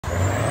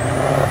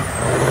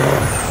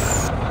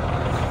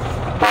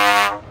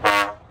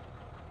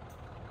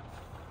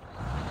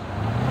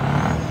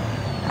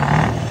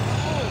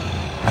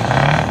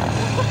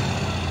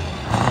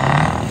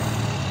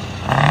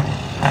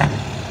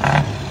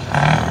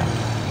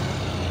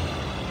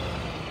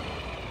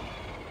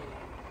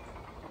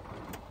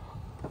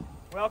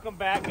Welcome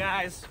back,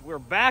 guys. We're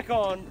back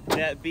on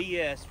that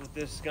BS with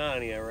this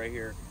Scania right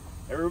here.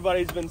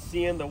 Everybody's been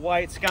seeing the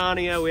white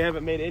Scania. We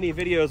haven't made any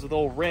videos with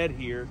old red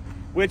here,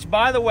 which,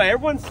 by the way,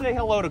 everyone say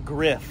hello to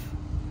Griff.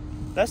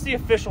 That's the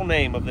official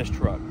name of this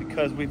truck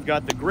because we've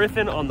got the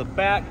Griffin on the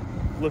back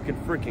looking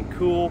freaking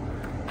cool.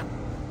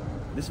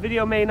 This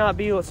video may not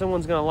be what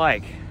someone's gonna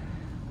like.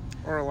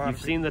 Or a lot.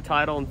 You've seen the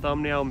title and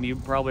thumbnail, and you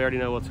probably already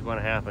know what's going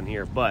to happen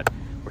here, but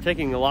we're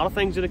taking a lot of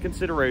things into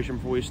consideration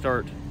before we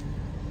start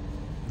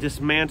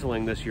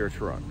dismantling this here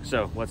truck.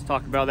 So let's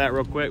talk about that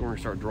real quick. We're gonna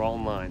start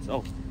drawing lines.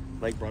 Oh,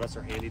 Blake brought us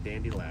our handy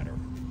dandy ladder.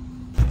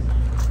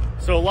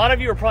 So a lot of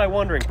you are probably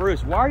wondering,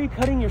 Bruce, why are you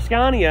cutting your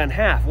Scania in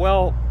half?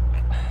 Well,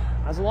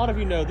 as a lot of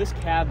you know, this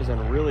cab is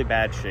in really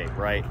bad shape,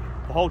 right?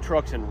 The whole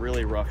truck's in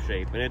really rough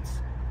shape, and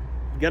it's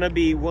gonna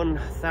be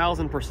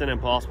 1000%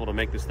 impossible to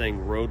make this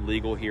thing road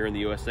legal here in the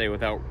USA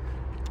without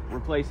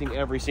replacing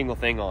every single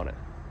thing on it.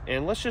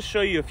 And let's just show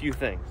you a few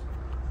things.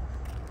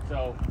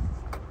 So,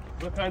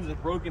 what kinds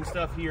of broken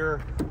stuff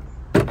here?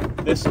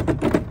 This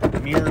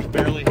mirror's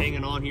barely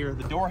hanging on here.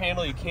 The door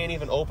handle you can't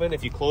even open.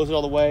 If you close it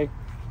all the way,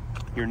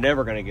 you're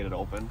never gonna get it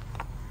open.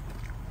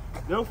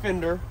 No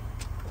fender.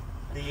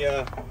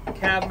 The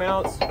cab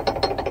mounts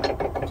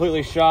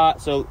completely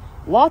shot. So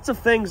lots of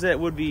things that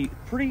would be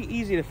pretty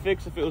easy to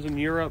fix if it was in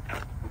Europe,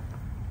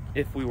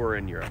 if we were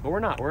in Europe. But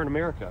we're not, we're in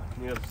America.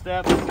 You know, the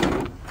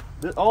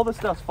steps, all this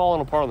stuff's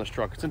falling apart on this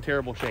truck. It's in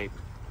terrible shape.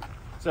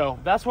 So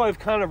that's why we've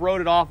kind of wrote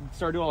it off and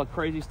started doing all the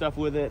crazy stuff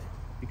with it,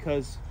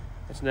 because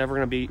it's never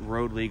gonna be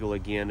road legal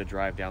again to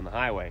drive down the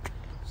highway.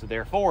 So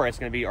therefore, it's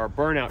gonna be our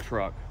burnout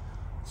truck,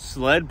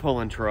 sled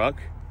pulling truck.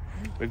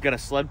 We've got a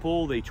sled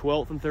pull the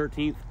 12th and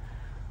 13th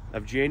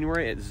of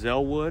January at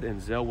Zellwood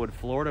in Zellwood,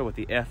 Florida with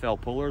the FL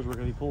pullers. We're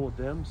gonna be pulling with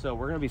them. So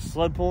we're gonna be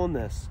sled pulling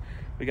this.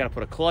 We gotta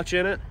put a clutch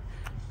in it,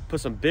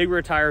 put some big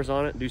rear tires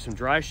on it, do some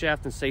dry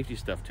shaft and safety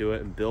stuff to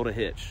it, and build a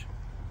hitch.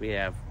 We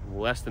have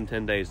less than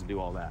 10 days to do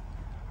all that.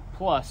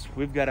 Plus,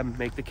 we've gotta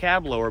make the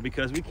cab lower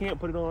because we can't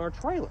put it on our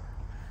trailer.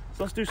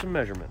 So let's do some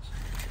measurements.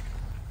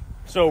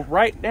 So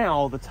right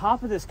now, the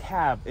top of this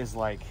cab is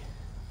like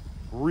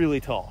really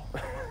tall.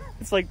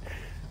 It's like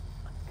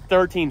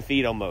 13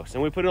 feet almost,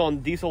 and we put it on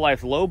Diesel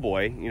Life's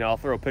Lowboy. You know, I'll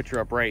throw a picture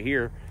up right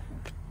here.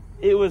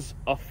 It was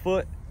a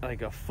foot,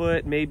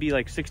 maybe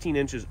like 16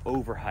 inches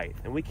over height,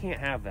 and we can't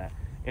have that.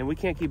 And we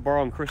can't keep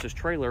borrowing Chris's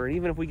trailer, and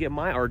even if we get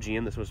my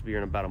RGM that's supposed to be here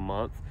in about a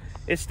month,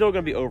 it's still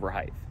gonna be over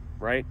height,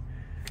 right?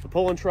 The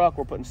pulling truck,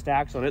 we're putting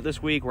stacks on it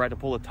this week. We're going to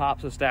pull the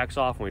tops of stacks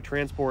off when we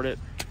transport it.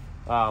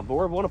 But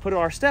we're going to put it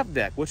on our step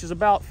deck, which is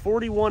about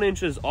 41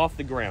 inches off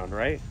the ground,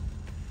 right?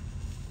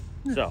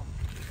 So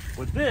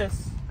with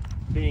this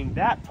being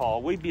that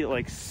tall, we'd be at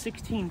like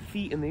 16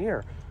 feet in the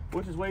air,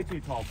 which is way too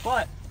tall.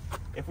 But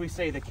if we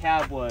say the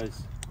cab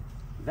was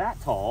that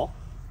tall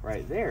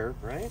right there,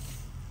 right?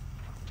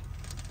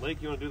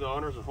 Blake, you want to do the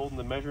honors of holding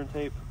the measuring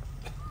tape?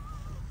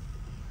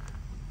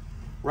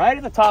 Right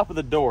at the top of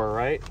the door,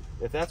 right?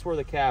 If that's where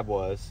the cab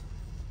was,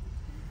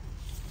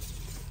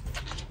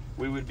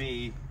 we would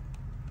be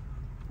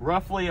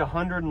roughly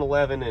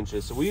 111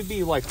 inches. So we'd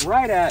be like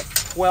right at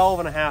 12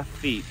 and a half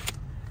feet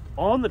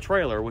on the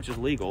trailer, which is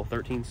legal.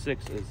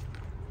 13.6 is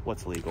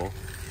what's legal.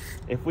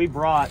 If we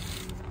brought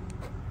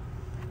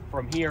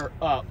from here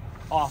up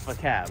off a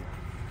cab.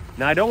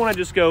 Now, I don't want to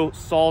just go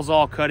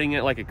sawzall cutting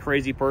it like a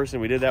crazy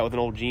person. We did that with an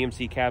old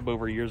GMC cab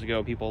over years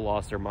ago. People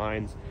lost their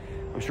minds.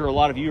 I'm sure a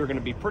lot of you are going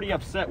to be pretty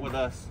upset with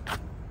us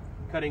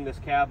cutting this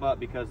cab up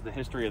because of the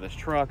history of this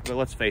truck. But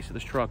let's face it,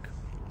 this truck,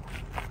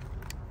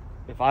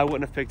 if I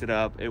wouldn't have picked it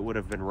up, it would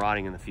have been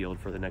rotting in the field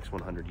for the next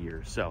 100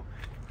 years. So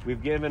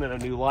we've given it a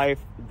new life.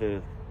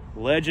 The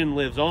legend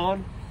lives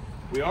on.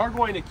 We are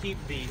going to keep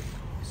the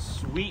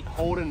sweet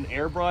Holden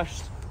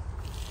airbrushed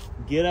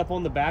get up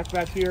on the back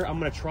here. I'm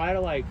going to try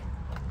to like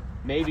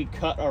maybe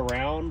cut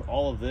around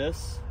all of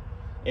this.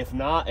 If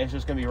not, it's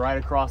just going to be right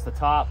across the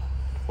top.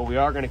 But we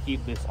are going to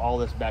keep all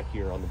this back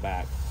here on the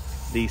back.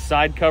 The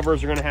side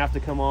covers are going to have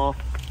to come off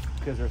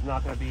because there's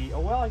not going to be,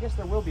 oh well, I guess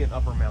there will be an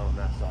upper mount on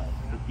that side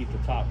to keep the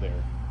top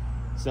there.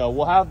 So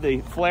we'll have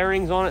the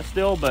flarings on it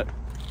still, but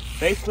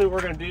basically what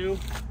we're going to do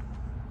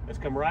is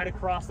come right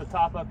across the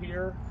top up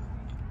here,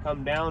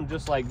 come down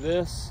just like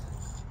this,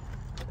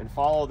 and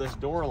follow this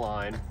door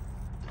line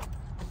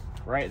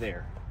right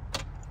there,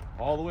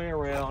 all the way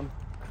around.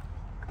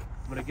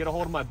 I'm going to get a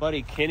hold of my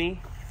buddy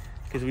Kenny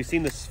because we've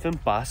seen the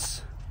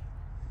SVEMPAS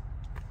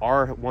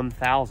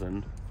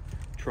R1000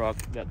 truck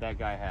that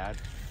guy had,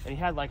 and he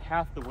had like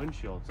half the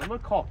windshield. So I'm gonna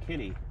call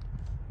Kenny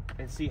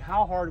and see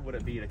how hard would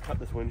it be to cut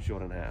this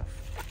windshield in half.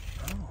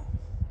 Oh,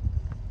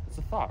 it's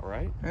a thought,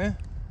 right? Yeah,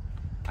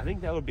 I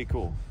think that would be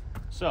cool.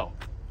 So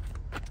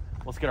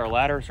let's get our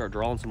ladder, start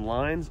drawing some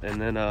lines, and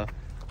then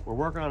we're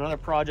working on another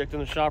project in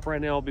the shop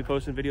right now. I'll be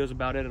posting videos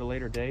about it at a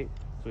later date,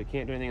 so we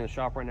can't do anything in the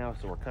shop right now,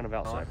 so we're kind of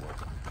outside.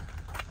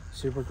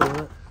 super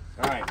cool.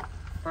 All right,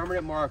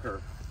 permanent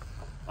marker.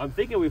 I'm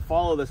thinking we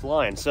follow this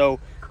line. So,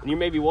 and you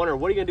may be wondering,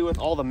 what are you gonna do with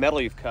all the metal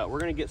you've cut? We're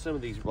gonna get some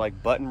of these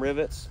like button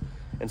rivets,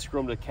 and screw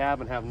them to the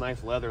cab and have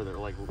nice leather that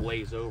like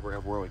lays over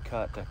where we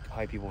cut to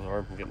hide people's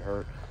arms from getting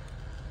hurt.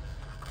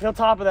 And on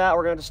top of that,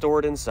 we're going to store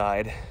it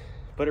inside,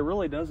 but it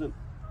really doesn't.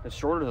 It's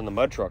shorter than the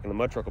mud truck, and the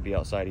mud truck will be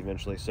outside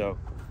eventually, so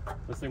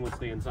this thing would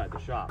stay inside the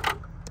shop.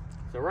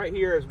 So right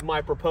here is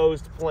my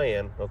proposed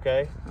plan,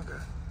 okay? Okay.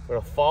 We're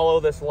gonna follow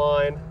this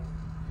line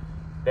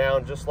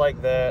down just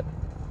like that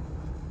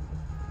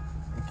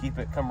and keep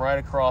it come right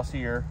across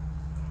here.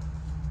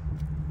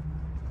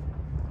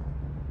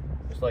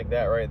 Just like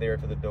that right there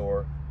to the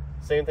door.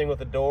 Same thing with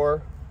the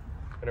door.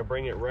 Gonna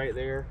bring it right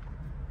there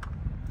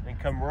and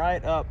come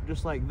right up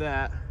just like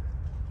that.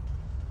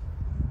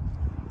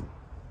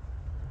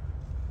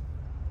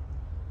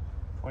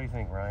 What do you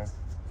think, Ryan?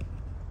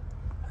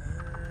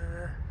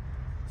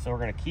 So we're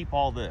gonna keep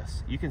all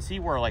this. You can see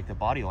where like the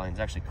body line is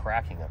actually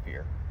cracking up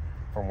here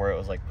from where it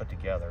was like put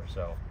together.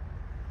 So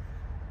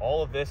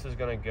all of this is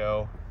gonna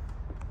go.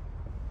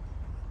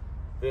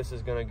 This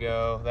is gonna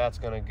go, that's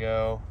gonna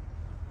go.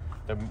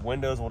 The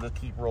windows will just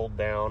keep rolled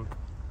down.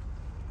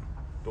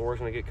 Door's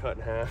gonna get cut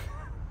in half.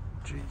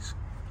 Jeez.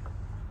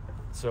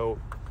 So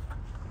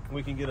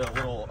we can get a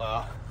little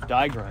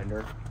die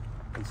grinder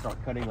and start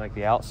cutting like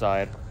the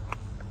outside.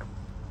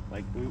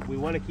 Like we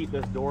want to keep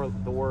this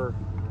door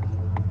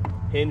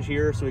hinge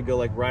here, so we go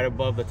like right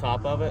above the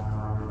top of it.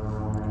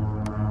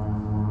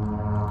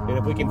 And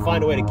if we can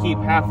find a way to keep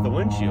half the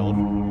windshield,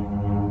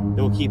 then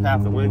we'll keep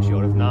half the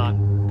windshield. If not,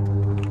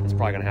 it's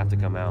probably gonna have to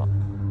come out.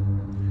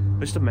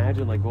 But just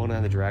imagine like going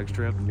down the drag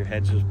strip and your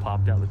head's just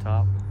popped out the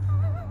top.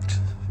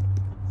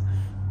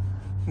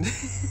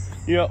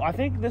 You know, I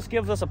think this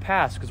gives us a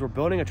pass because we're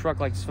building a truck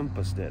like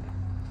SVEMPAS did.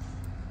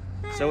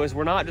 So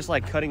we're not just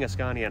like cutting a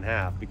Scania in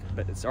half,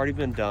 but it's already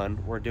been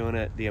done. We're doing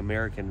it the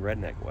American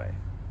redneck way.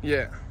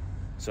 yeah,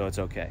 So it's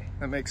okay.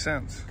 that makes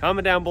sense.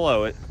 Comment down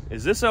below it.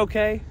 Is this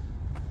okay?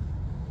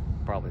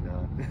 Probably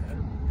not.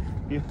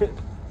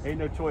 Ain't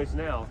no choice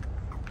now.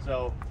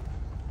 So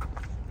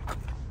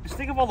just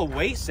think of all the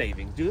weight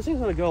savings. Dude, this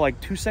thing's gonna go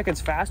like 2 seconds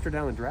faster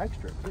down the drag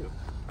strip too.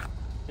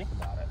 Think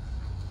about it.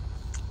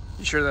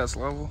 You sure that's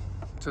level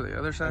to the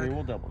other I side? mean,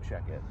 we'll double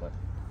check it, but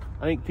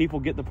I think people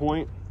get the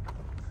point.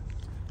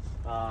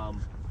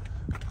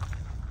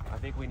 I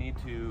think we need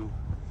to.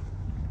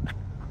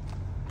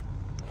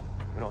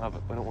 We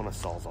don't want to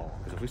sawzall,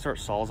 because if we start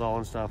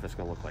sawzalling stuff, it's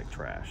gonna look like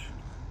trash.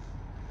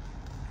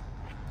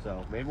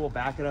 So maybe we'll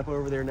back it up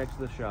over there next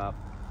to the shop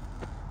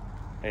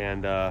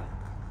and go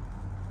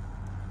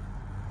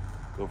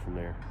from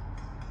there.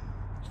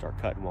 Start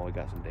cutting while we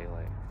got some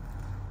daylight.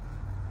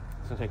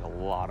 It's gonna take a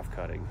lot of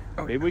cutting.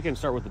 Oh, Maybe we can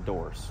start with the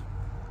doors.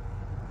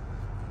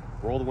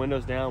 Roll the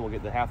windows down, we'll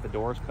get half the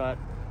doors cut,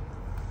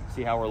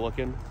 see how we're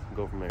looking, and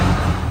go from there.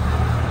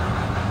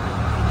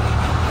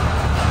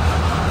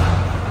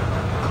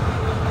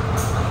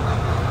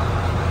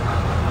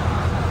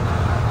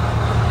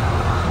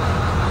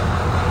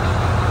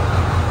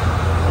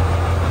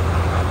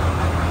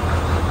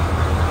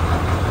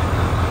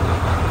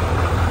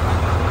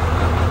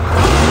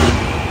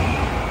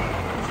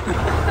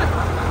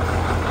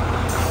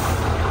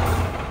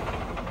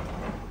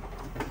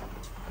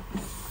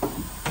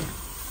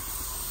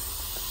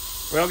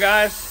 Well,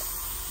 guys,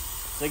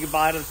 say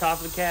goodbye to the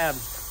top of the cab.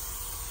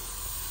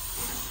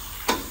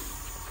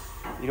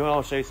 You know what?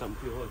 I'll show you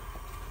something too. Look,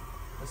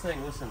 this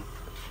thing. Listen.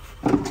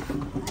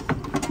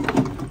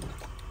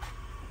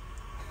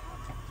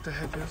 What the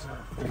heck is that?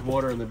 There's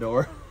water in the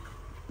door.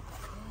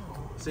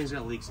 This thing's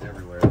got leaks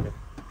everywhere.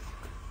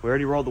 We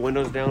already rolled the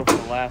windows down for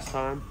the last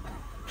time.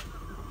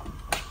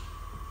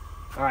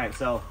 All right,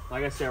 so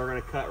like I said, we're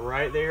gonna cut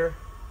right there,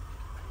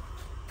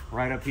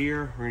 right up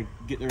here. We're gonna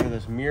get rid of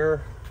this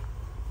mirror.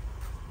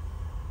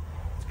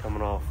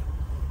 Coming off.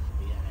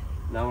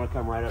 Now I'm gonna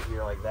come right up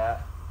here like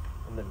that,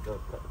 and then go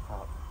cut the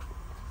top.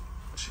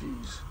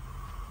 Jeez.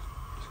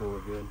 So we're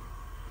good.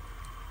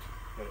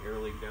 Got an air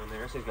leak down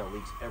there. This thing's got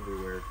leaks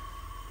everywhere.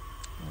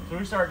 So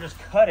we start just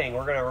cutting.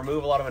 We're gonna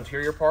remove a lot of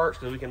interior parts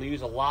because we can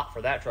use a lot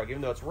for that truck.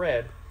 Even though it's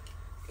red,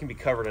 it can be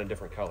covered in a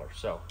different color.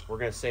 So we're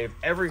gonna save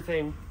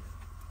everything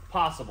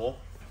possible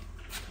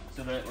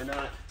so that we're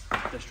not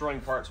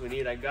destroying parts we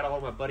need. I got a hold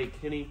of my buddy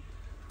Kenny.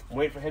 I'm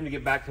waiting for him to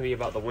get back to me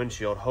about the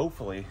windshield.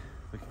 Hopefully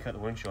we can cut the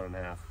windshield in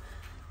half.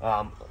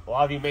 A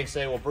lot of you may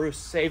say, well, Bruce,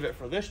 save it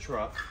for this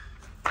truck.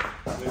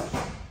 Which,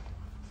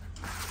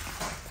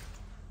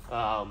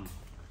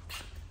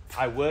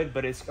 I would,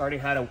 but it's already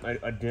had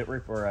a dent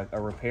or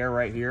a repair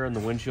right here in the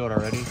windshield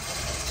already,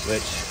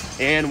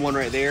 and one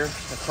right there,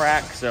 a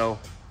crack. So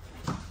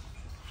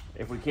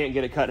if we can't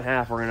get it cut in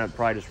half, we're gonna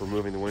probably just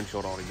removing the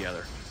windshield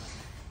altogether.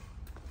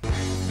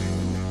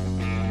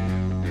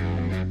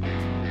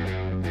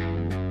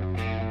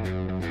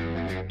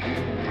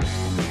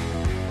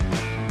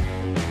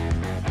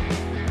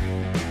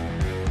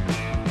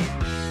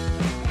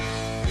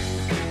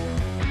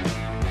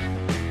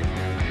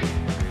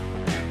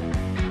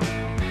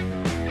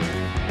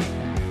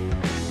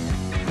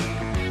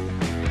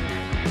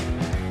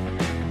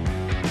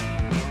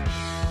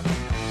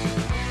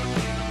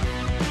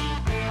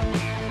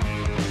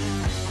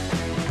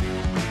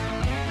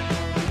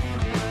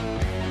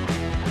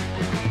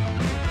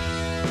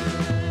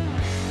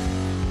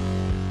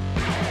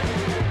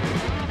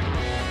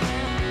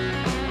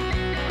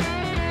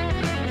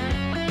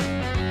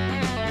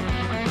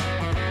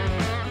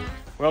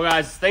 Well,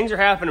 guys, things are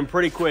happening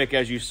pretty quick,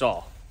 as you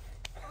saw.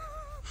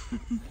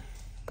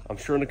 I'm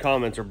sure in the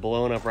comments are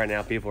blowing up right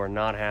now. People are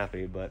not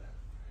happy, but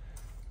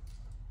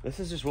this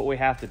is just what we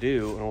have to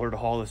do in order to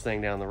haul this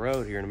thing down the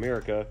road here in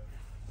America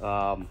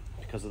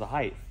because of the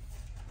height.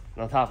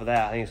 And on top of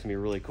that, I think it's gonna be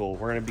really cool.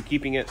 We're gonna be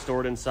keeping it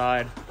stored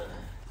inside.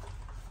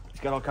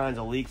 It's got all kinds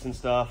of leaks and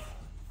stuff.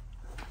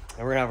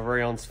 And we're gonna have our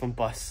very own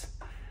SVEMPAS.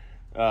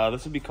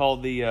 This would be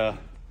called the, I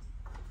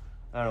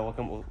don't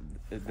know,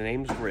 the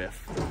name's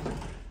Riff.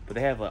 But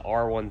they have the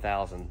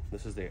R1000.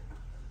 This is the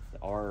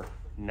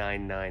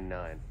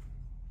R999.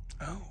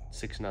 Oh.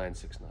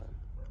 6969.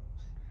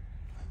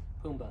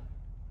 Pumbaa.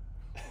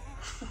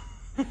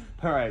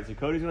 All right, so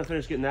Cody's gonna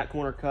finish getting that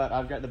corner cut.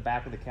 I've got the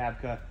back of the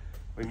cab cut.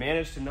 We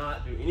managed to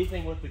not do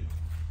anything with the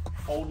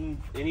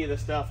holding any of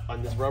this stuff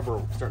on this rubber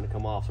starting to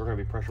come off, so we're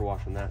gonna be pressure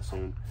washing that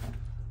soon.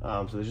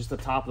 So there's just the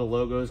top of the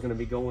logo is gonna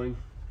be going.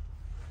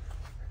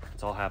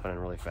 It's all happening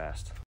really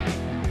fast.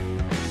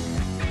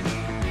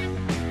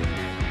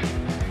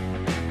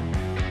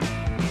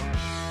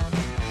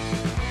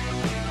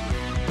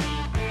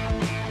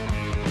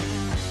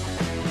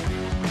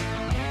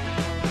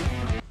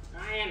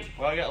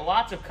 Well, I got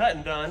lots of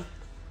cutting done.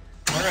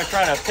 We're gonna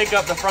try to pick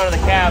up the front of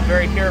the cab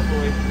very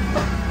carefully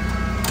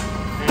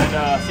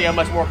and see how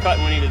much more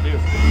cutting we need to do.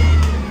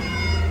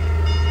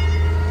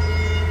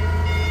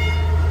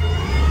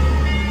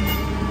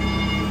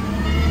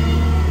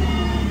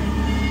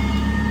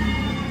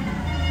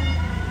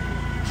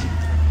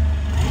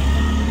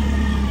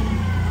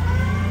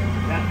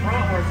 That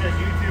front where it says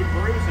YouTube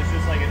Bruce is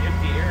just like an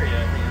empty area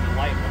and the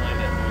light behind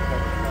it when we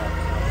cover it up.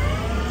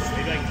 So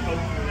maybe I can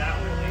poke through that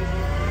way at least.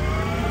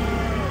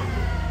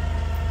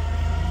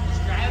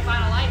 Find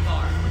a light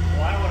bar.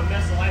 Well, I don't want to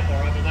mess the light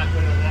bar up and not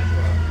put it on that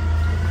truck.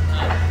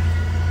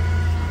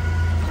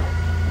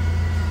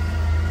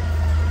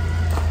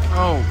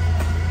 Oh.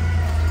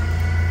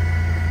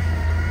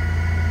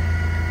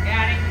 Yeah,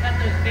 I didn't cut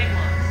those big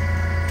ones.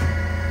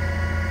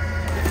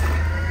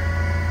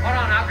 Hold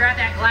on, I'll grab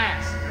that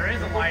glass. There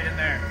is a light in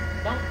there.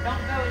 Don't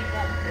go any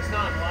closer. It's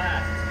not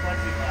glass, it's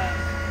plexiglass.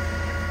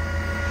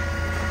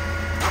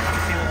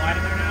 You see the light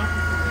in there now?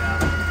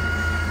 Yeah.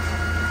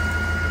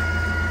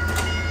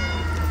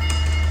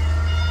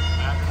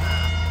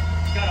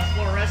 It's got a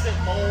fluorescent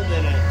mold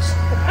in it.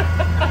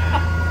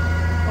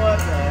 What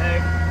the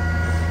heck?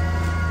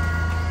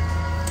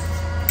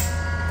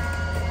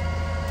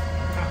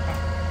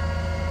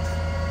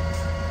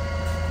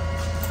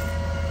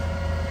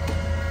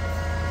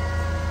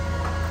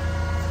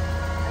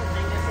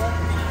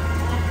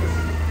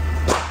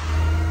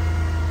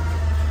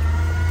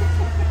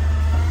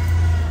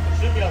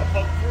 Should be able to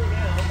poke through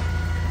now.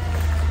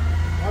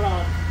 Hold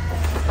on.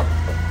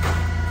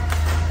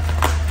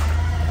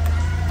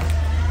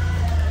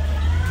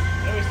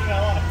 Yeah, we still got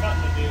a lot of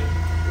cutting to do.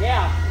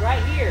 Yeah,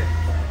 right here.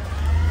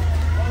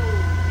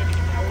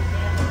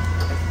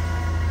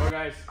 Well,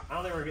 guys, I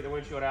don't think we're gonna get the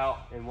windshield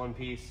out in one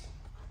piece.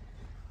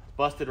 It's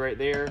busted right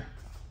there,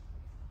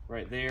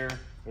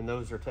 and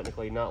those are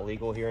technically not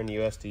legal here in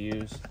the US to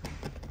use.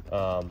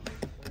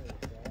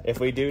 If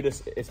we do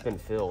this, it's been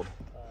filled.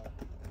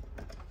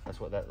 That's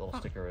what that little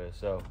sticker is.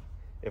 So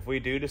if we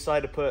do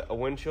decide to put a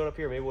windshield up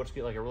here, maybe we'll just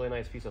get like a really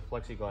nice piece of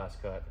plexiglass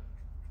cut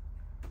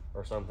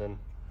or something.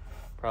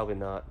 Probably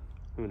not.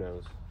 Who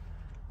knows?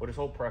 We'll just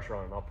hold pressure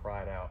on it and I'll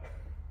pry it out.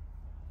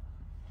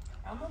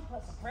 I'm gonna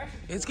put some pressure.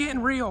 It's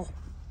getting real.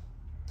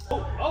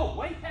 Oh,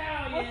 wait.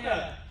 Hell What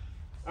yeah.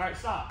 the? All right,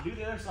 stop. Do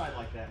the other side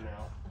like that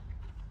now.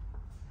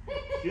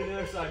 Do the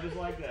other side just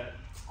like that.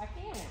 I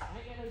can't. I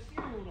ain't got no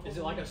steering wheel. Is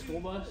it like a school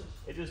bus?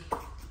 It just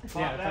popped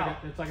Yeah, out.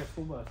 it's like a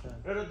school bus then.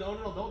 No,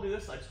 don't do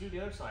this side. Just do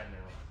the other side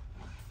now.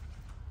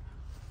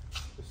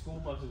 The school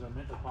buses are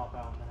meant to pop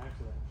out in an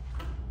accident.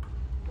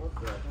 What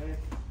the heck?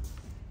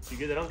 You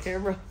get that on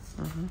camera?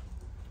 Mm-hmm.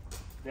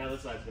 Now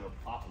this side's gonna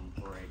pop and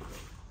break.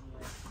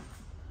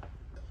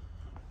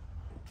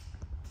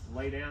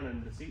 Lay down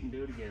in the seat and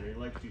do it again. Your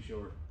leg's too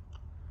short.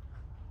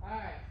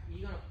 Alright,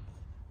 you gonna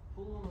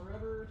pull on the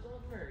rubber or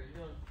something, or you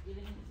gonna get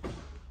in?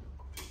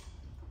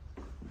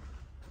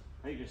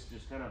 I think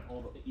just kind of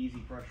hold easy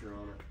pressure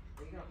on it.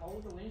 Are you gonna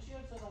hold the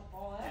windshield so it don't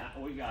fall out?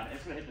 Yeah, we got it.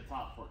 It's gonna hit the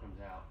top before it comes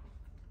out.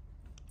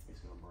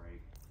 It's gonna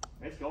break.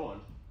 It's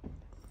going.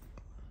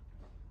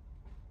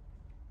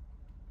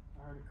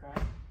 I heard it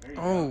crack. There you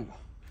go. Oh.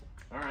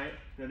 All right,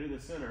 gonna do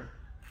the center.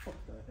 What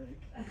the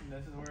heck?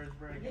 This is where it's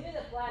breaking. Give me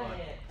the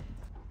flathead.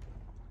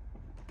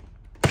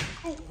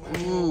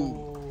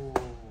 Ooh.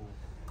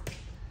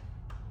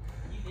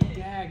 You did it.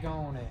 Gag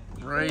on it.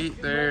 Right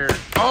there.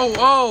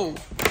 Oh,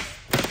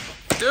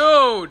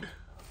 dude.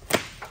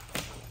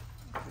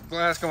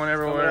 Glass going Coming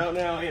everywhere. out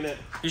now, ain't it?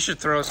 You should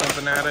throw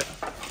something at it.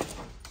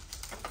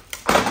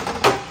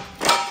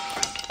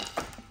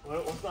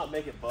 Well, let's not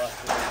make it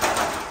bust.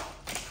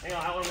 Hang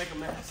on, I want to make a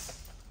mess.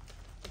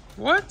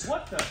 What?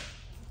 What the?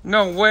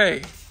 No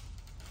way.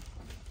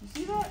 You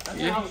see that? That's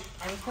Yeah. how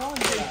I was telling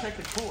you to check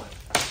the coolant.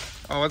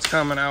 Oh, it's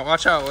coming out.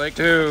 Watch out, Lake.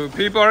 Dude,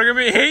 people are gonna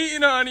be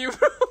hating on you,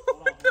 bro.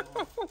 Hold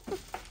on.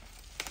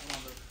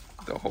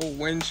 The whole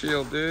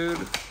windshield, dude.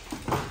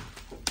 All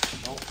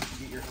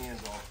your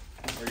hands off,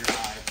 or your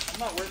eyes. I'm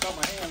not worried about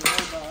my hands, I'm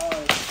worried about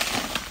eyes.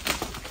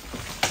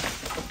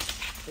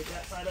 Pick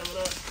that side of it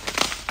up.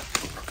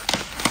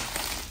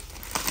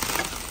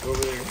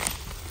 Over there.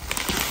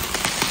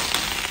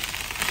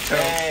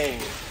 Dang.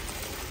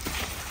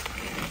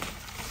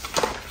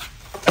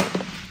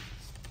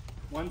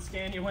 One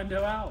Scania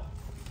window out.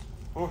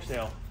 For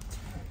sale.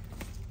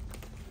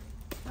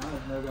 Now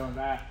there's no going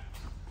back.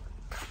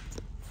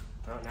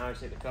 Oh, now I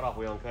just take the cutoff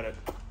wheel and cut it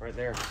right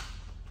there.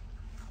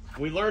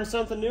 We learned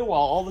something new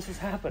while all this was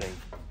happening.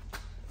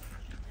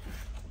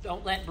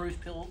 Don't let Bruce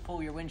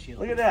pull your windshield.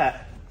 Look at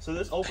that. So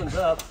this opens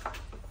up.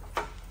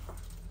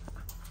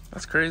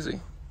 That's crazy.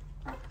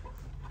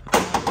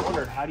 I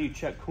wondered, how do you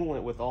check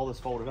coolant with all this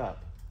folded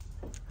up?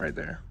 Right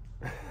there.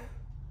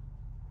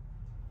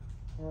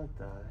 What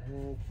the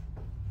heck?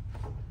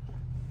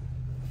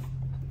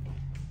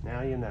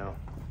 Now you know.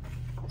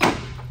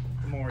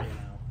 The more you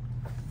know.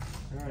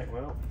 All right,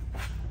 well.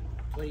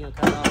 What are you gonna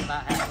cut off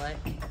about halfway?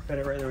 Cut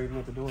it right there even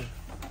with the door.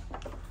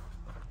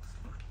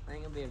 That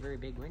ain't gonna be a very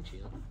big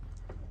windshield.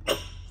 Don't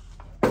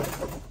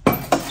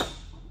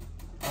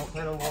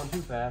plan on going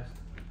too fast.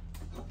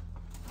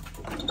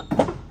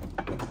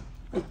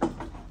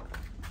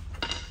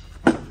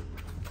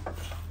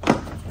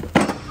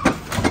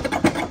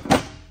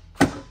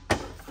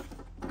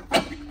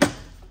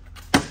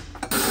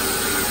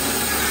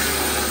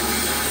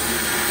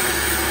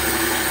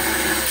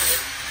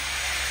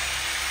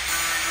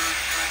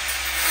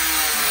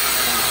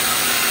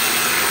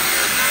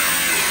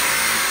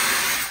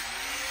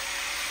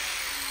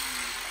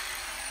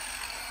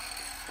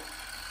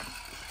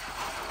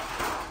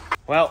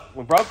 Well,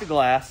 we broke the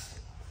glass.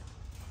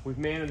 We've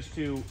managed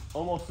to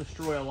almost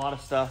destroy a lot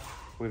of stuff.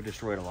 We've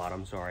destroyed a lot,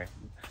 I'm sorry.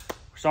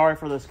 Sorry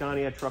for the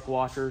Scania truck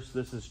washers.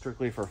 This is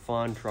strictly for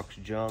fun, truck's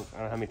junk. I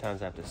don't know how many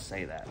times I have to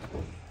say that.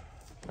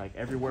 Like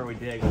everywhere we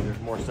dig, there's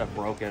more stuff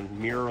broken.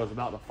 Mirror was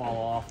about to fall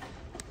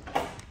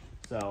off.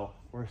 So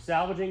we're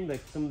salvaging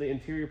some of the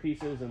interior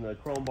pieces and the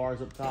chrome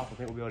bars up top. I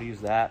think we'll be able to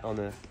use that on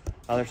the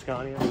other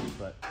Scania,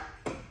 but.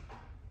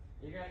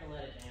 You're gonna have to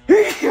let it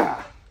down.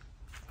 Yeah.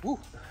 Woo.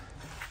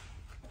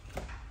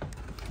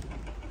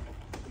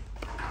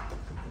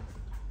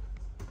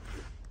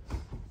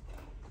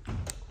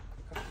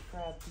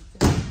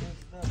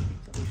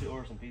 We should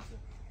order some pizza.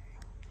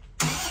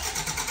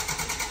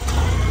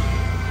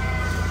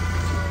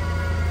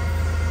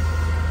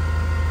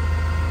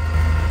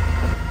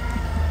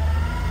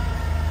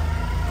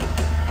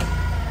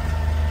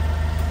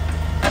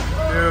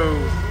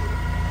 Dude.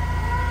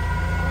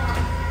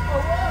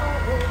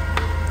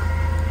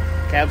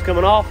 Cab's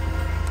coming off.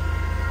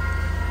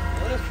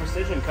 Look at those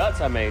precision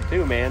cuts I made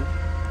too, man.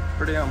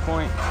 Pretty on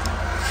point.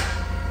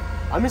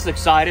 I'm just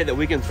excited that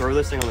we can throw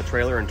this thing on the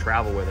trailer and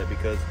travel with it,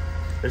 because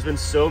there's been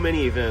so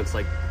many events,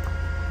 like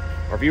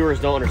our viewers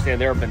don't understand,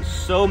 there have been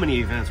so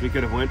many events we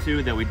could have went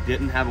to that we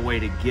didn't have a way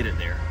to get it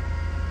there.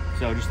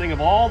 So just think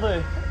of all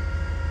the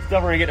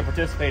stuff we're gonna get to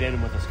participate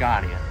in with the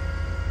Scania.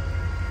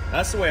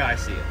 That's the way I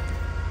see it.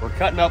 We're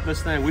cutting up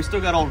this thing. We still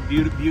got old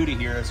beauty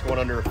here that's going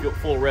under a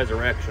full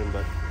resurrection,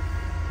 but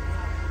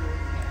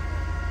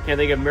can't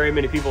think of very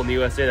many people in the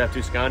USA that have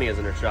two Scanias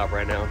in their shop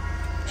right now.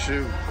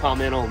 Shoot.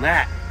 Comment on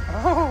that.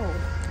 Oh.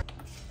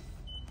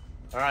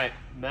 All right,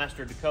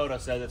 Master Dakota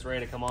says it's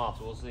ready to come off,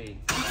 so we'll see.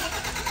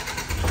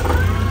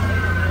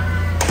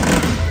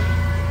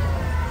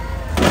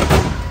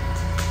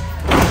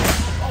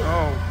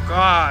 Oh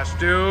gosh,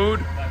 dude.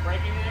 Is that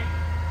breaking anything?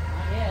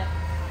 Not yet.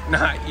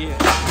 Not yet.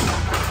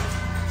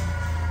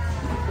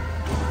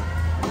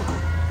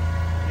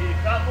 Need to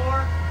cut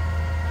more?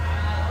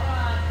 Hold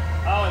on.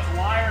 Oh, it's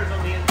wires on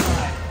the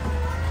inside.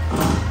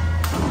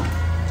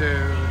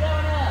 Dude.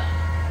 Going up.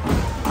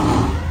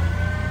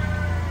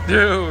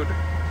 Dude.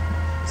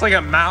 It's like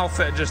a mouth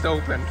that just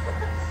opened.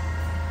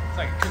 It's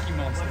like a cookie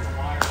monster. What's the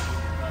wires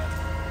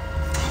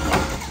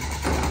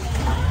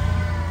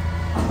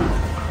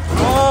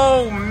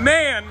Oh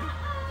man.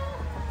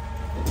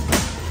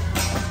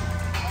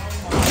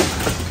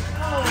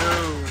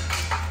 Dude.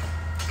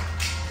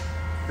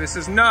 This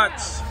is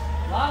nuts.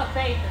 A lot of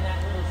faith in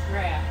that little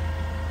strap.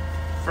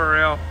 For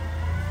real.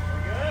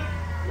 We good?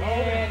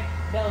 Yeah,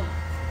 no,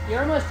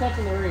 you're almost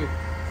touching the roof.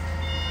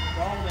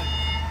 Golden.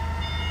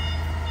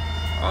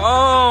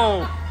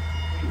 Oh.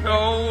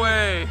 No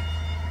way.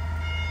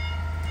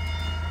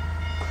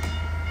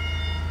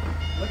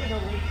 Look at the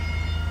leak.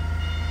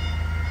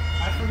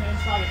 That's from the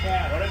inside of the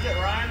cab. What is it,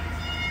 Ryan?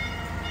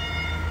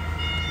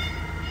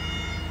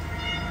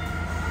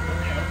 When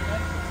they open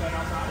it, set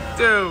outside.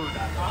 Dude.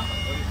 Back off.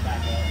 We'll just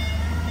back up.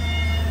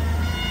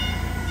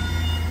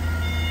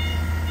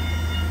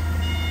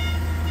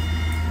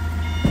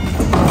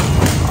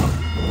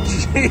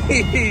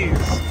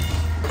 Jeez.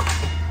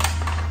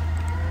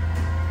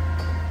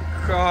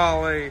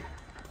 Golly.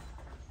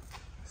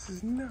 This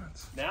is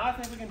nuts. Now I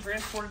think we can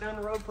transport it down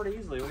the road pretty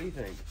easily. What do you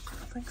think?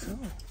 I think so.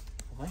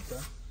 I think so.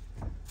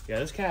 Yeah,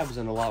 this cab's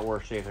in a lot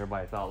worse shape than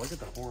everybody thought. Look at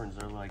the horns.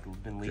 They're like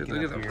been Dude, leaking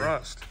look up at the here.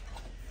 rust.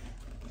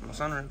 On the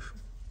sunroof.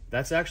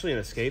 That's actually an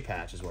escape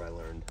hatch is what I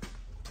learned.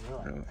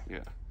 Really?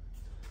 Yeah.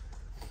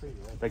 see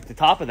that. Like the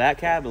top of that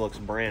cab, it looks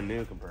brand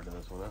new compared to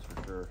this one. That's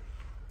for sure.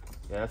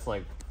 Yeah, that's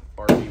like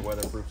RV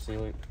weatherproof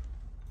sealant.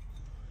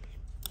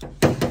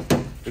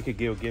 We could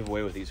give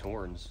away with these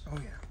horns. Oh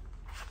yeah.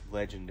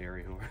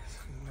 Legendary horns.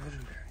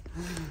 Legendary.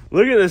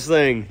 Look at this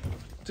thing.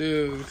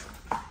 Dude.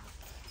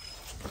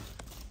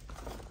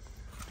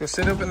 Go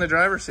sit up in the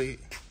driver's seat.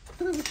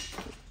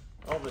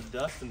 All the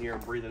dust in here I'm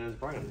breathing in is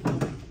probably.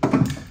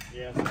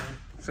 Yeah,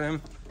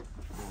 Same.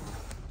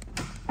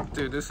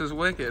 Dude, this is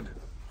wicked.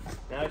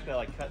 Now I just gotta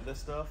like cut this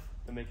stuff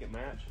to make it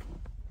match.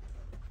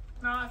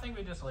 no, I think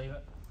we just leave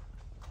it.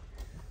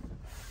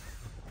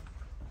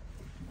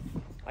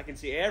 I can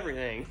see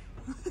everything.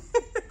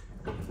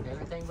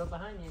 Everything but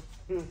behind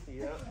you.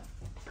 Yeah.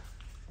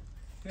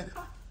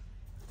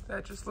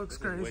 That just looks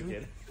This is crazy.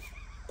 wicked.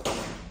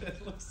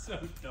 That looks so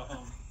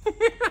dumb.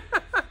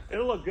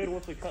 It'll look good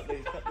once we cut this.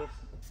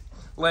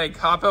 Like,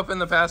 hop up in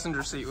the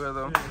passenger seat with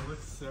them. It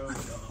looks so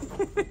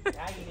dumb.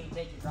 Now you need to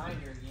take your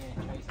grinder again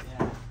and trace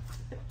it out.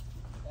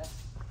 That's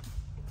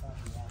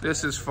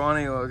This is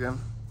funny looking.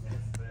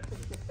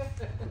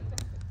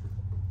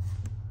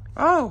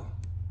 Oh!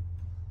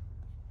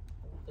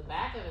 the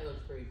back of it looks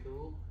pretty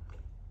cool.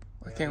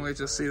 I can't wait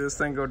to see this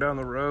thing go down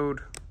the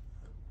road.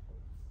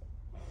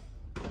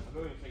 I'm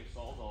going to take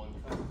Sawzall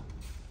and cut.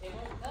 It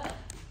won't cut.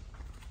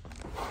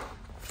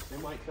 It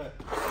might cut.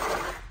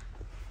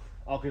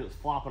 Oh, because it's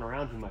flopping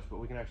around too much, but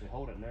we can actually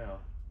hold it now.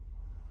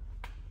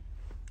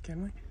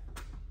 Can we?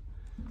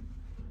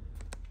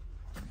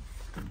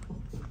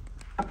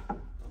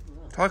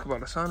 Talk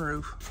about a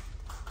sunroof.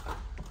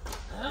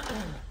 I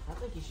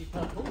think you should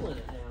put a pool in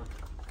it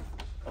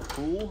now. A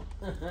pool?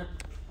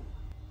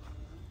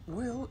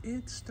 Will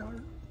it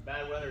start?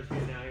 Bad weather's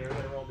getting out here. We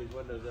gotta roll these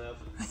windows up.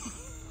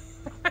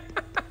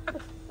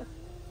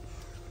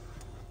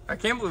 I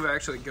can't believe it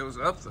actually goes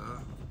up though.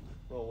 A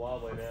little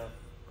wobbly now.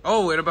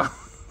 Oh, it about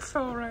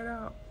fell right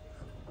out.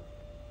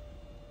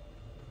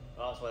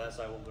 Oh, that's why that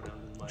side won't go down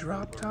to my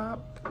Drop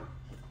top.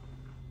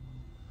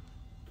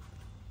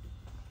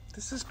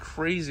 This is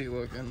crazy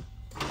looking.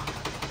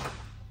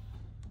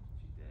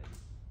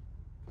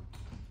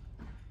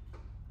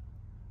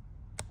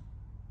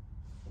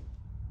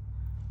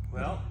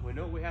 Well, we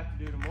know what we have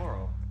to do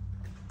tomorrow.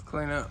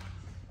 Clean up.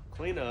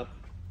 Clean up.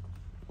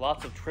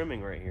 Lots of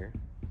trimming right here.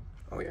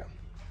 Oh yeah.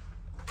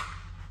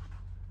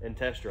 And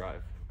test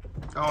drive.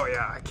 Oh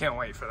yeah, I can't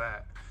wait for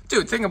that.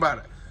 Dude, think about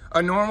it.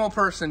 A normal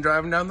person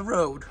driving down the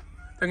road,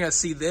 they're gonna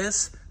see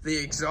this, the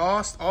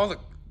exhaust, all the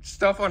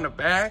stuff on the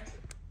back.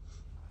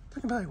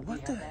 They're gonna be like,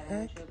 what the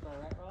heck? No,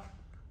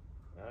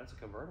 that's a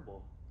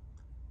convertible.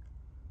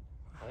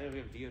 I think we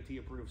have DOT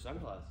approved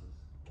sunglasses.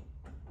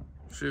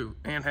 Shoot,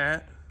 and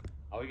hat.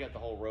 Oh, we got the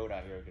whole road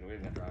out here. We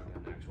didn't have to drive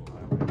down the actual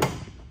highway.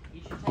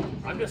 You should take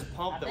it to I'm just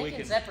pumped that we I can.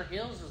 think in Zephyr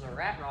Hills is a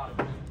rat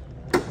rod.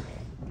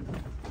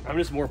 I'm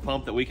just more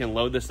pumped that we can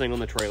load this thing on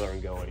the trailer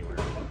and go anywhere at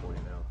that point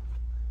now.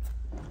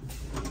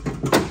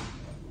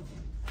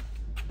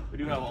 We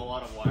do have a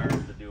lot of wires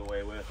to do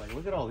away with. Like,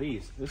 look at all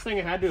these. This thing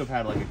had to have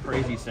had like a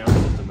crazy sound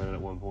system in it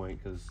at one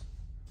point, because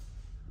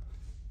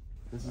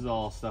this is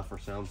all stuff for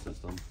sound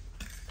system.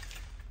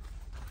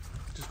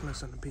 Just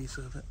missing a piece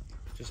of it.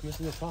 Just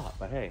missing the top,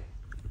 but hey.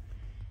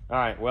 All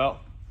right,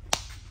 well,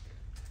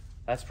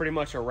 that's pretty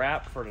much a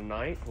wrap for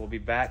tonight. We'll be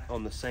back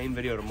on the same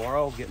video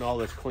tomorrow, getting all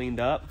this cleaned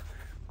up,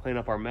 clean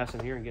up our mess in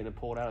here and getting it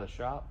pulled out of the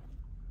shop.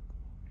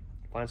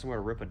 Find somewhere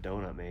to rip a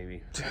donut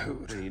maybe.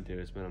 Dude. We need to,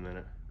 it's been a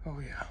minute. Oh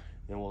yeah.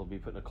 And we'll be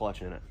putting a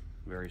clutch in it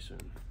very soon.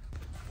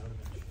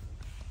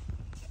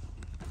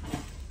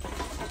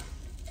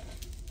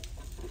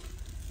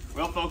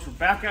 Well, folks, we're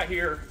back out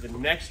here the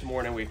next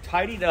morning. We've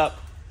tidied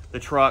up the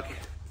truck.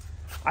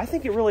 I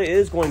think it really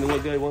is going to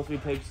look good once we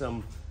take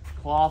some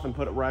cloth and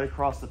put it right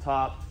across the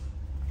top.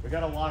 We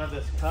got a lot of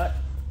this cut.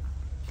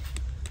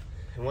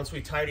 And once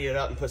we tidy it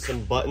up and put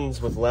some buttons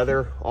with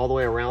leather all the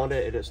way around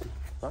it, it's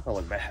not gonna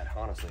look bad,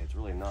 honestly. It's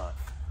really not.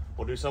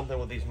 We'll do something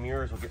with these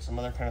mirrors. We'll get some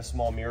other kind of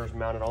small mirrors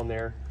mounted on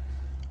there.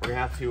 We're gonna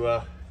have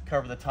to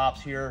cover the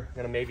tops here.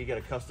 Gonna maybe get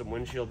a custom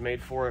windshield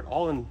made for it,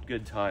 all in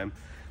good time.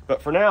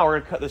 But for now, we're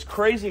gonna cut this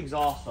crazy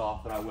exhaust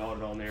off that I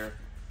welded on there,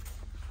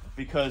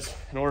 because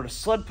in order to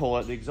sled pull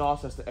it, the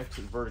exhaust has to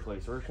exit vertically.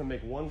 So we're just gonna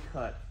make one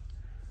cut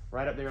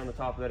right up there on the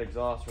top of that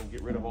exhaust and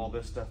get rid of all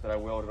this stuff that I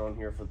welded on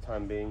here for the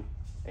time being.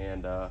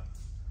 And yeah,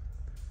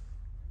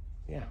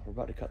 we're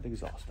about to cut the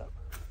exhaust up.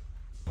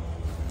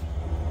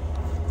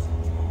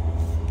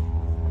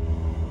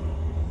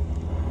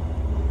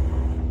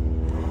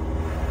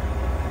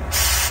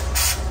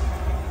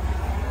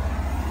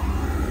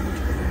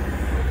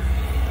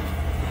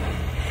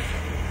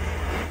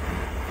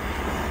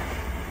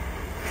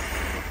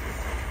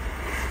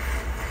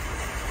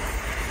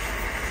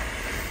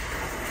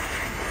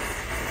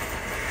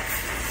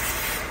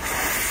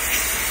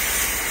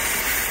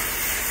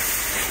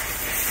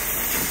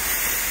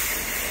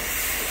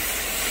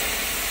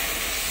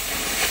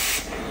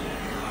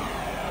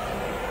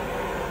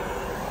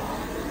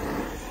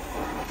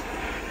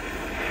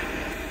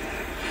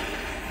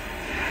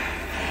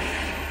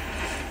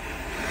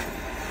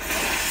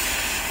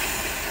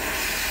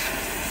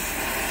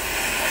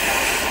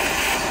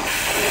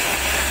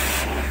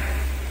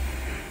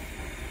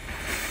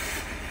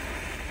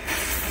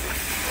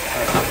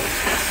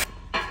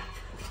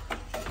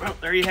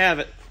 there you have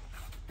it.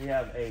 You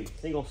have a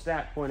single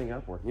stack pointing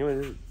upward. You know,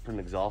 there's an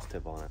exhaust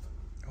tip on it.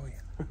 Oh yeah.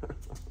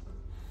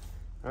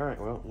 All right,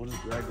 well, we'll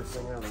just drag this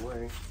thing out of the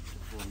way.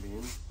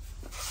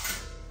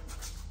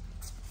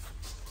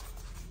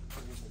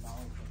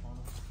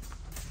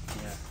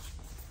 Yeah.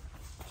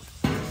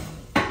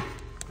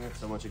 We have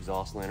so much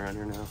exhaust laying around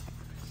here now.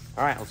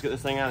 All right, let's get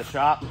this thing out of the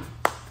shop.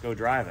 Go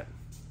drive it.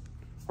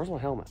 Where's my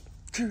helmet?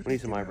 We need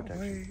some eye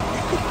protection.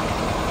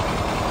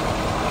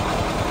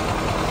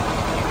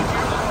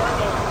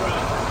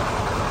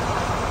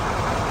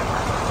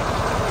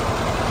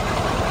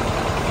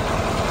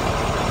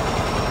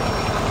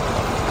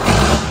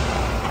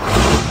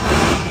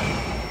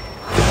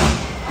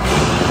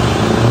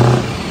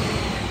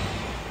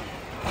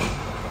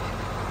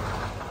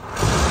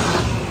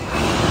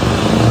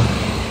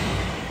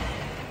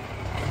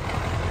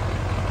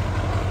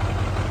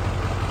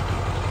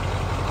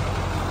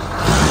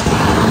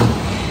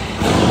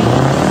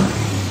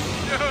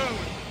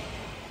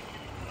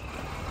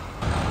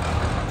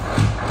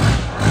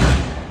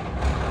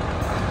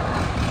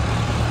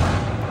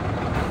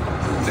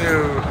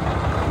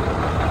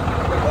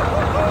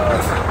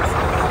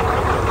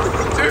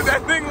 Dude,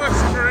 that thing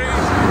looks crazy.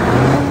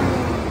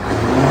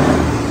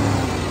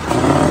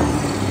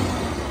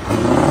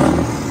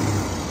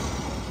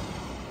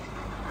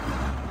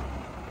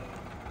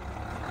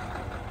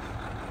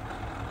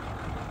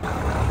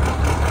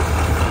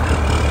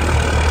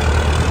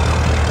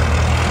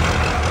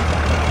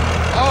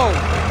 Oh.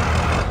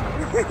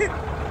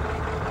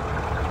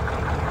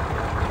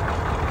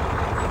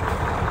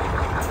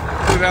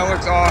 Dude, that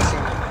looks awesome.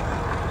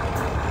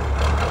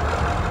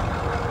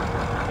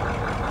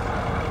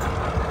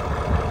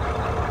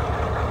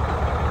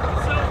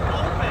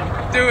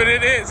 Dude,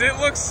 it is. It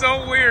looks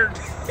so weird.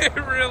 It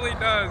really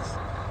does.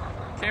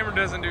 Camera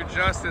doesn't do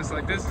justice.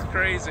 Like, this is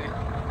crazy.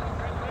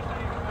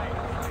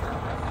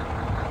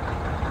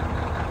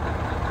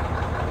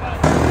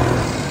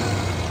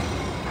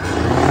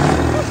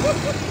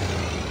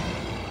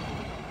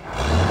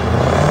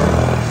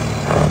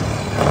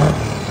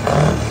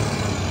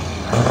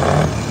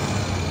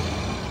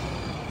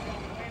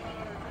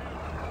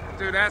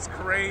 Dude, that's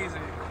crazy.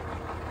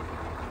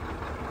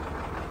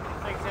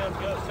 Sounds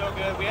good, so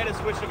good. We had to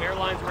switch some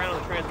airlines around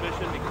on the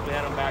transmission because we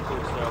had them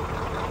backwards, so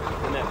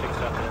when that picks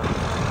up now.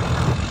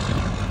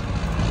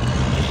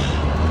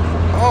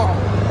 Oh,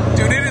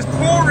 dude, it is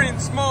pouring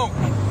smoke.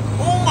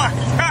 Oh my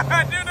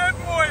God, dude, that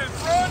boy is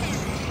running.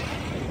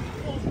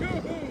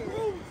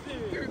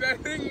 Dude, that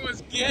thing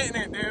was getting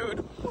it,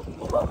 dude.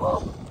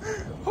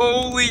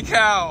 Holy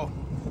cow.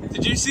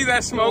 Did you see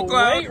that smoke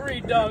cloud? Weight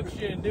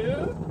reduction, dude.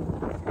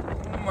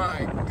 Oh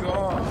my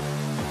God.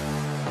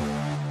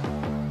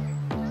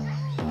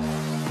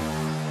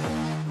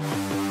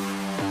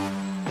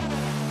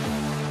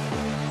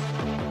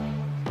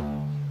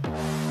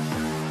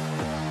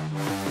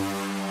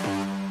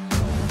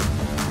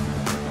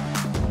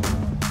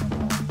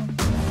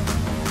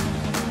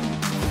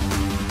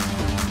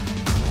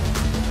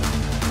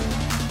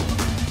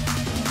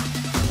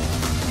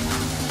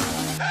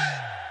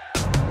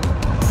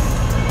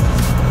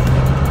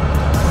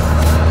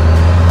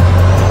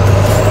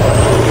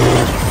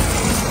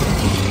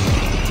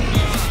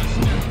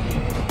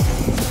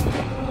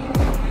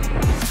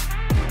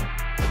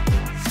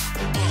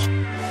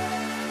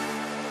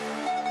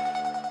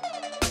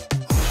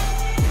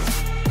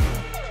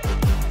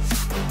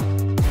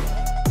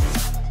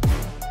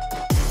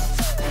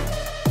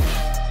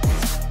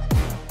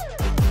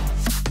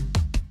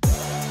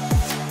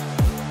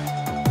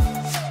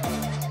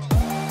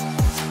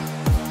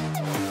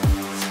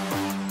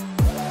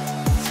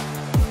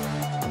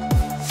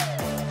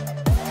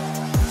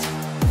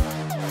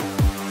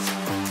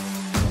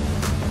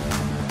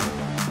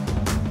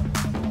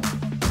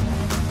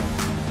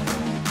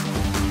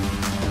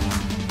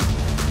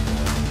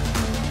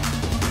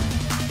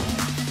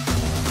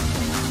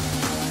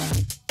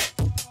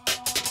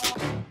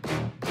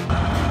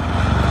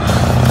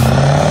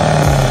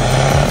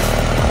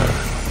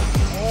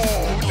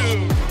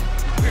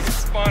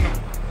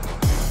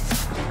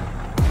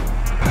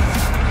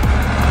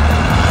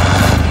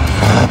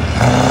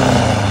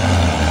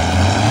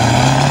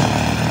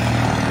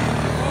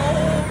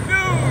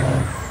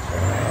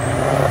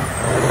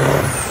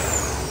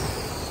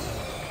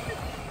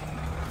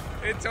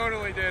 It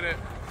totally did it.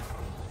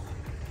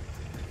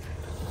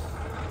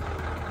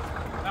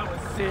 That was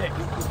sick.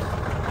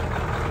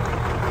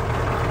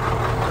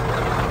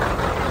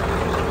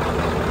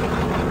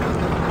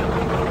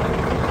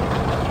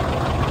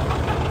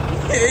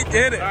 It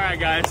did it. All right,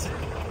 guys.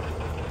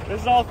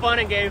 This is all fun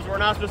and games. We're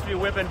not supposed to be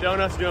whipping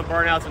donuts, doing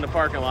burnouts in the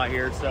parking lot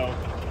here, so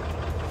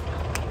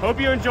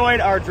hope you enjoyed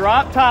our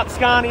drop top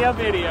Scania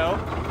video.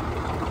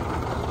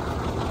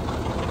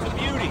 It's a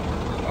beauty.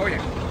 Oh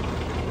yeah.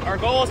 Our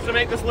goal is to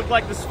make this look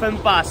like the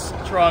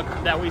SVEMPAS truck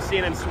that we've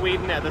seen in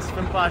Sweden at the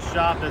SVEMPAS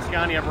shop that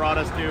Scania brought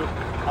us to.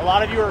 A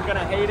lot of you are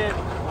gonna hate it,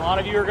 a lot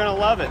of you are gonna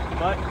love it,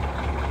 but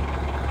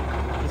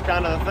it's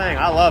kind of the thing.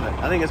 I love it.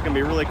 I think it's gonna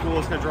be really cool.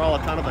 It's gonna draw a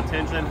ton of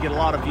attention, get a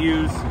lot of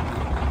views.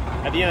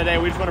 At the end of the day,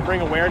 we just want to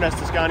bring awareness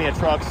to Scania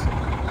trucks.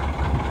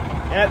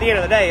 And at the end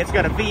of the day, it's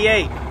got a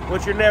V8,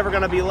 which you're never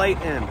going to be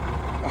late in,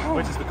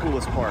 which is the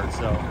coolest part.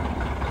 So,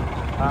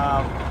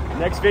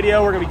 next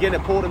video, we're going to be getting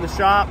it pulled in the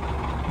shop,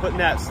 putting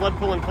that sled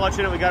pulling clutch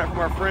in it. We got it from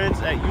our friends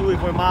at Yuli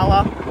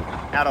Voimala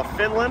out of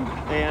Finland,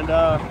 and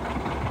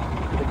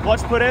the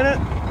clutch put in it.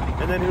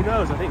 And then who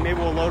knows? I think maybe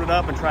we'll load it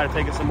up and try to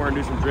take it somewhere and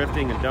do some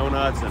drifting and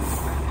donuts and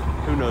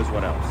who knows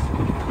what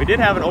else. We did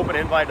have an open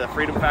invite to the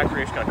Freedom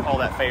Factory. I just got to call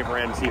that favor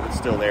in and see if it's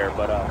still there.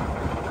 But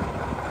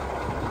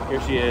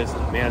here she is.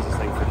 Man, is this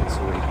thing freaking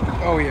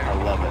sweet. Oh, yeah.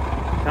 I love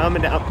it.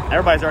 Comment down.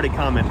 Everybody's already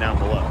commented down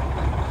below.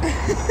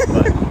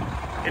 But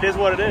it is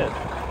what it is.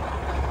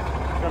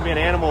 It's going to be an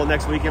animal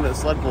next weekend at the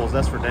sled pulls.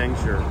 That's for dang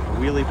sure. A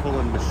wheelie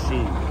pulling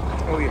machine.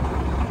 Oh,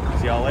 yeah.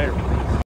 See y'all later.